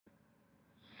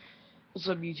What's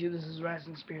up YouTube, this is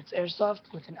Rising Spirits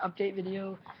Airsoft with an update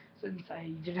video. Since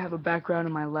I did have a background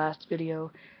in my last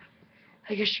video,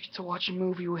 I guess you get to watch a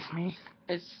movie with me.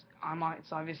 It's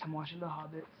obvious I'm watching The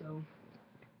Hobbit, so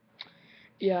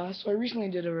yeah, so I recently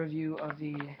did a review of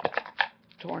the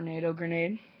tornado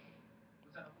grenade.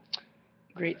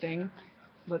 Great thing.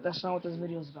 But that's not what this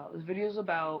video is about. This video is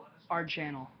about our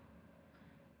channel.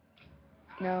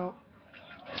 Now,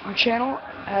 our channel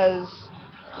has,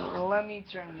 let me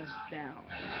turn this down.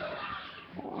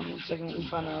 Hold on 1 second, let me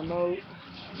find the remote.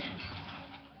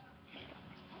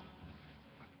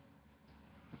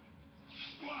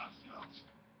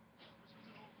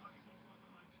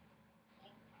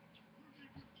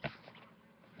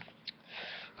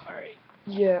 Alright,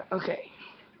 yeah, okay.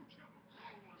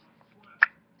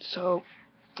 So,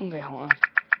 okay, hold on.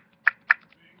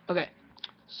 Okay,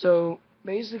 so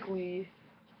basically,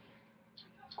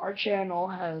 our channel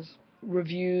has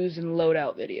reviews and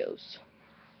loadout videos.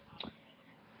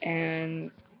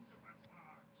 And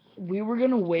we were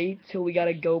gonna wait till we got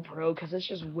a GoPro because it's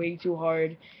just way too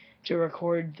hard to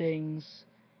record things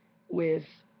with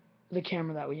the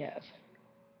camera that we have.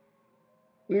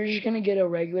 We were just gonna get a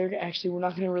regular. Actually, we're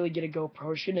not gonna really get a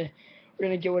GoPro. We're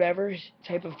gonna get whatever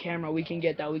type of camera we can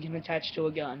get that we can attach to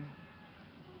a gun.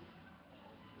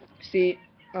 See,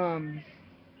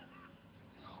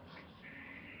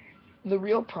 the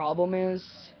real problem is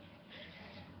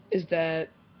that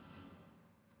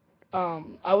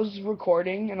I was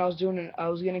recording and I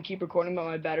was gonna keep recording, but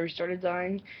my battery started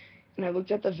dying, and I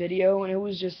looked at the video and it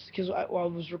was just because I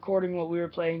was recording what we were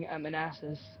playing at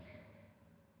Manassas,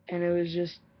 and it was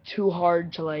just too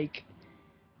hard to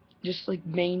just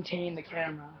maintain the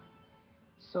camera.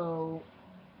 So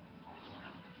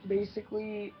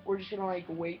basically, we're just gonna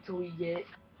wait till we get,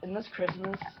 and this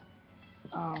Christmas,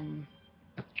 um,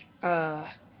 uh,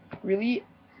 really,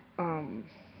 um,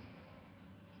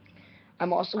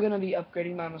 I'm also gonna be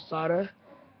upgrading my Masada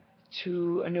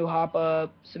to a new hop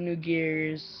up, some new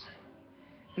gears,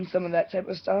 and some of that type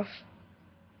of stuff.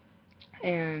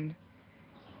 And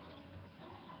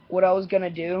what I was gonna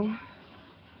do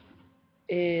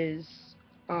is,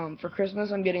 for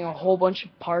Christmas, I'm getting a whole bunch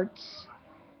of parts,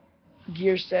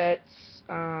 gear sets,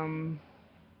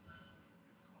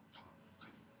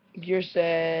 gear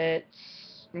sets.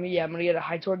 Yeah, I'm gonna get a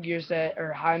high torque gear set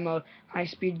or high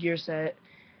speed gear set.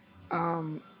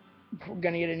 We're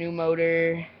gonna get a new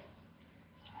motor.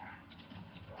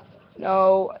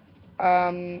 No,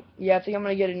 yeah, I think I'm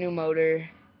gonna get a new motor.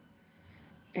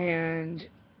 And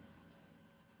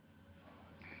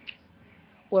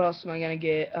what else am I gonna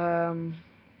get?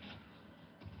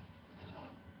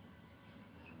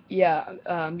 Yeah,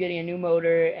 I'm getting a new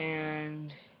motor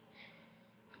and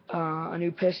a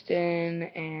new piston,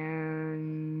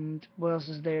 and what else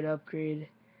is there to upgrade?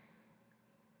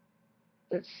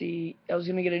 Let's see. I was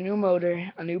gonna get a new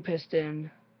motor, a new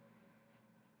piston.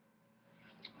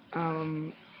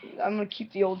 I'm gonna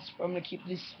keep the old. I'm gonna keep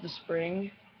the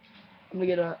spring. I'm gonna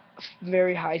get a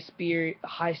very high speed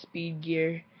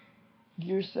gear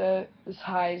set, as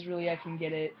high as really I can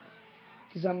get it,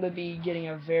 because I'm gonna be getting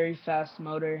a very fast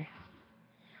motor,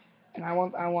 and I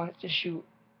want it to shoot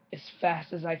as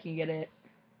fast as I can get it.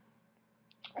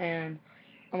 And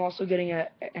I'm also getting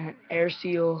an air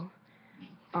seal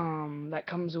that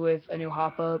comes with a new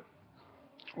hop up.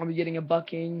 I'll be getting a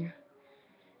bucking,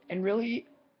 and really,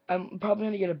 I'm probably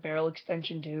gonna get a barrel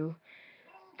extension too,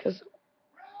 because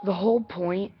the whole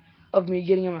point of me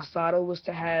getting a Masato was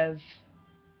to have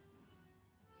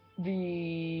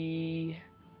the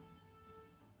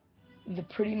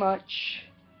pretty much.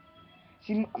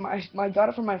 See, I got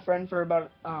it from my friend for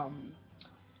about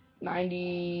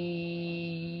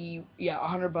 90, yeah,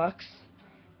 $100,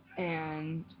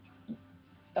 and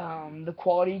the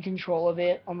quality control of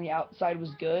it on the outside was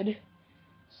good.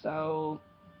 So,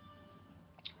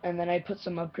 and then I put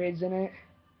some upgrades in it.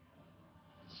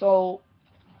 So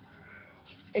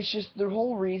it's just the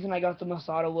whole reason I got the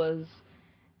Masada was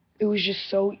it was just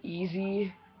so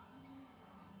easy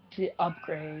to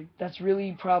upgrade. That's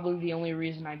really probably the only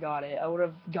reason I got it. I would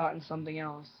have gotten something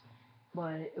else,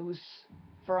 but it was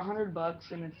for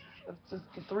 $100, and it's a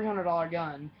 $300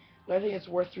 gun. Do I think it's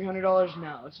worth $300?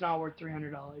 No, it's not worth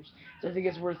 $300. Do I think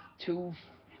it's worth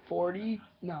 240?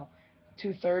 No,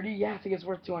 230? Yeah, I think it's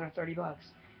worth $230.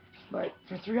 But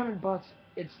for $300,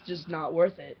 it's just not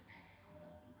worth it.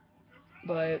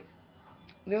 But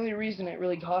the only reason it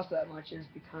really costs that much is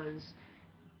because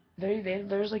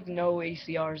there's no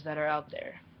ACRs that are out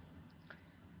there.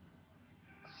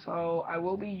 So I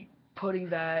will be putting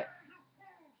that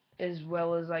as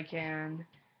well as I can,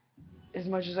 as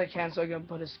much as I can, so I can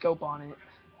put a scope on it,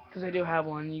 because I do have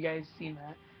one. You guys seen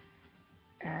that.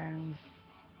 And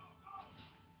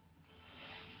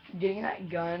getting that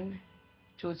gun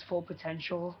to its full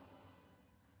potential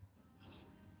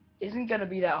isn't gonna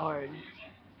be that hard.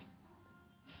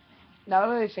 Now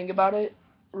that I think about it,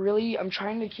 really, I'm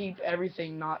trying to keep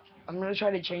everything not. I'm gonna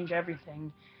try to change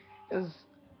everything, because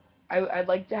I'd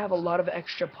like to have a lot of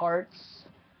extra parts,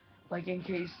 like in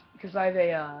case, because I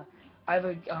have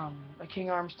a King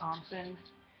Arms Thompson,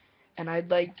 and I'd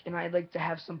like to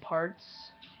have some parts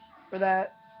for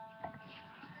that,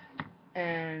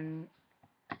 and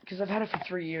because I've had it for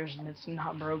 3 years and it's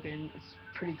not broken, it's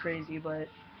pretty crazy, but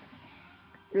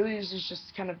really this is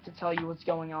just kind of to tell you what's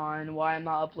going on, why I'm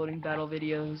not uploading battle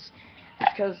videos.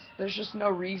 It's because there's just no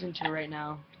reason to right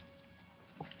now.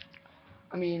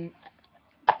 I mean,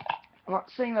 I'm not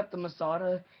saying that the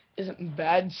Masada isn't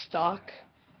bad stock,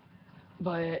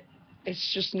 but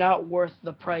it's just not worth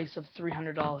the price of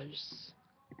 $300.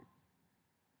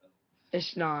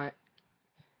 It's not.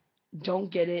 Don't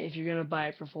get it if you're gonna buy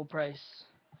it for full price.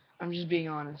 I'm just being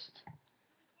honest.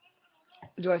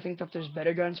 Do I think that there's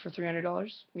better guns for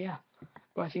 $300? Yeah.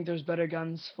 Do I think there's better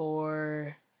guns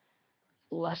for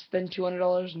less than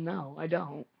 $200? No, I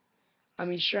don't. I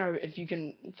mean, sure, if you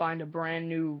can find a brand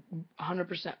new,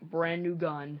 100% brand new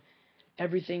gun,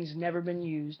 everything's never been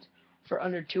used, for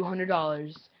under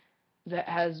 $200, that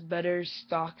has better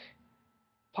stock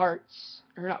parts,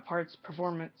 or not parts,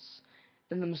 performance,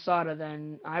 than the Masada,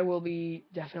 then I will be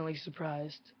definitely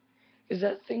surprised. Because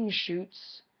that thing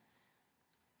shoots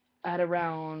at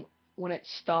around, when it's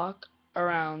stock,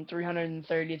 around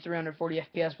 330, 340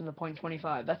 FPS with a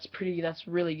 .25. That's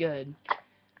really good.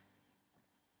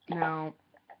 Now,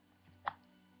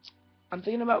 I'm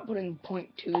thinking about putting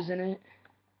 .2s in it,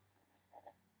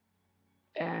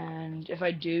 and if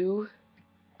I do,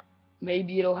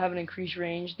 maybe it'll have an increased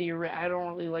range. I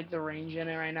don't really like the range in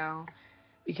it right now,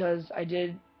 because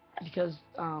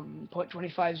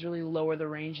 .25s really lower the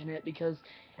range in it, because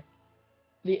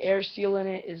the air seal in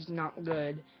it is not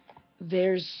good.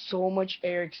 There's so much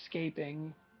air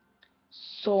escaping,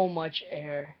 so much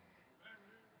air.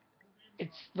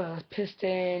 It's the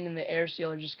piston and the air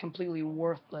seal are just completely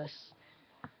worthless,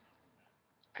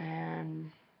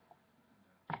 and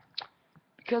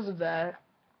because of that,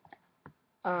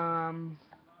 I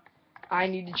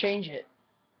need to change it.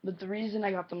 But the reason I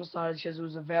got the Masada is because it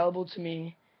was available to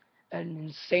me at an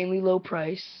insanely low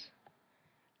price.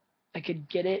 I could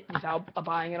get it without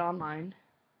buying it online,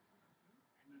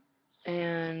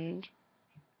 and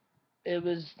it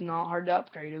was not hard to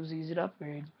upgrade. It was easy to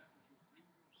upgrade.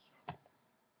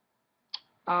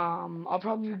 I'll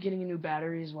probably be getting a new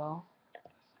battery as well,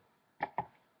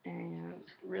 and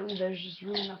really, there's just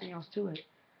really nothing else to it.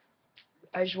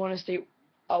 I just want to state,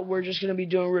 we're just gonna be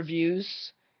doing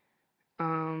reviews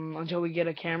until we get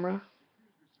a camera,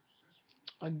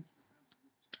 a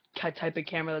type of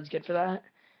camera that's good for that.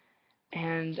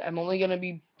 And I'm only gonna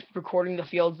be recording the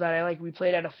fields that I like. We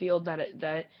played at a field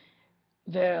there's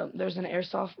an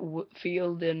airsoft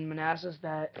field in Manassas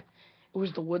that it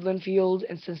was the Woodland field,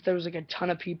 and since there was like a ton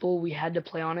of people, we had to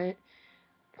play on it.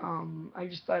 I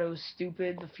just thought it was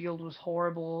stupid. The field was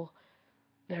horrible.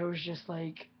 There was just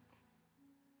like,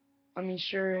 I mean,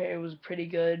 sure, it was pretty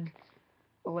good,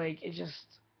 but like, it just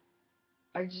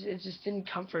didn't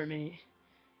comfort me.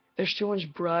 There's too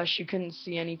much brush. You couldn't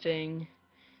see anything.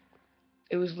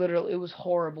 It was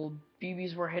horrible.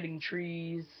 BBs were hitting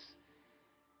trees.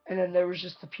 And then there was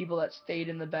just the people that stayed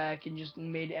in the back and just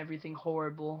made everything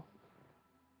horrible.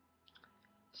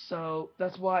 So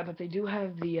that's why. But they do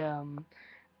have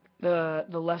the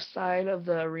left side of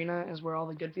the arena is where all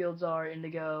the good fields are.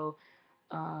 Indigo,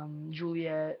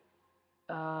 Juliet,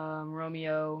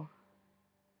 Romeo.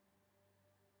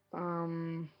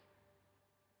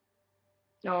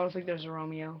 No, I don't think there's a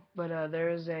Romeo, but there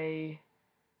is a.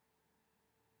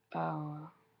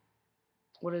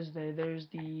 What is there? There's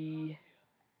the.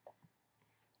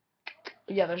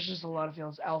 Yeah, there's just a lot of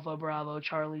fields. Alpha, Bravo,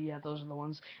 Charlie, yeah, those are the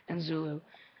ones. And Zulu.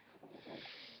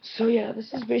 So yeah,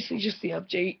 this is basically just the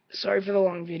update. Sorry for the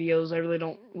long videos. I really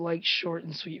don't like short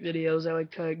and sweet videos. I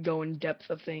like to go in depth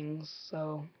of things.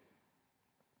 So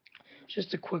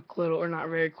just a quick little, or not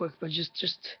very quick, but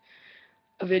just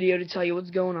a video to tell you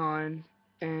what's going on.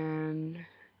 And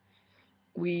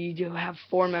we do have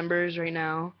 4 members right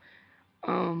now.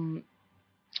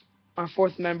 Our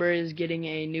 4th member is getting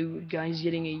a new gun. He's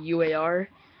getting a UAR.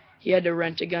 He had to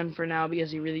rent a gun for now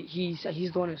because he's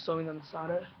the one who's sewing the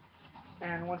Masada.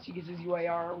 And once he gets his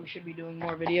UAR, we should be doing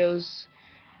more videos.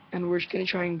 And we're just gonna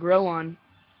try and grow on.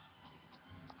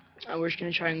 We're just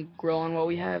gonna try and grow on what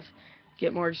we have,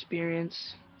 get more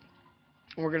experience.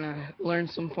 We're gonna learn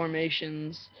some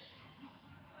formations.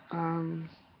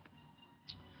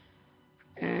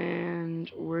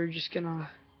 we're just gonna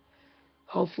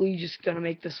hopefully just gonna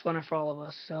make this funner for all of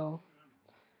us. So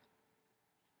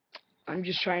I'm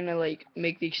just trying to like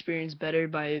make the experience better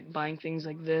by buying things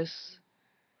like this.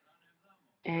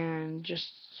 And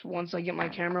just once I get my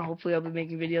camera, hopefully I'll be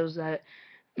making videos that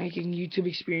making YouTube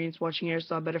experience watching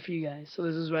Airsoft better for you guys. So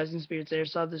this is Rising Spirits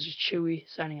Airsoft. This is Chewy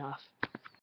signing off.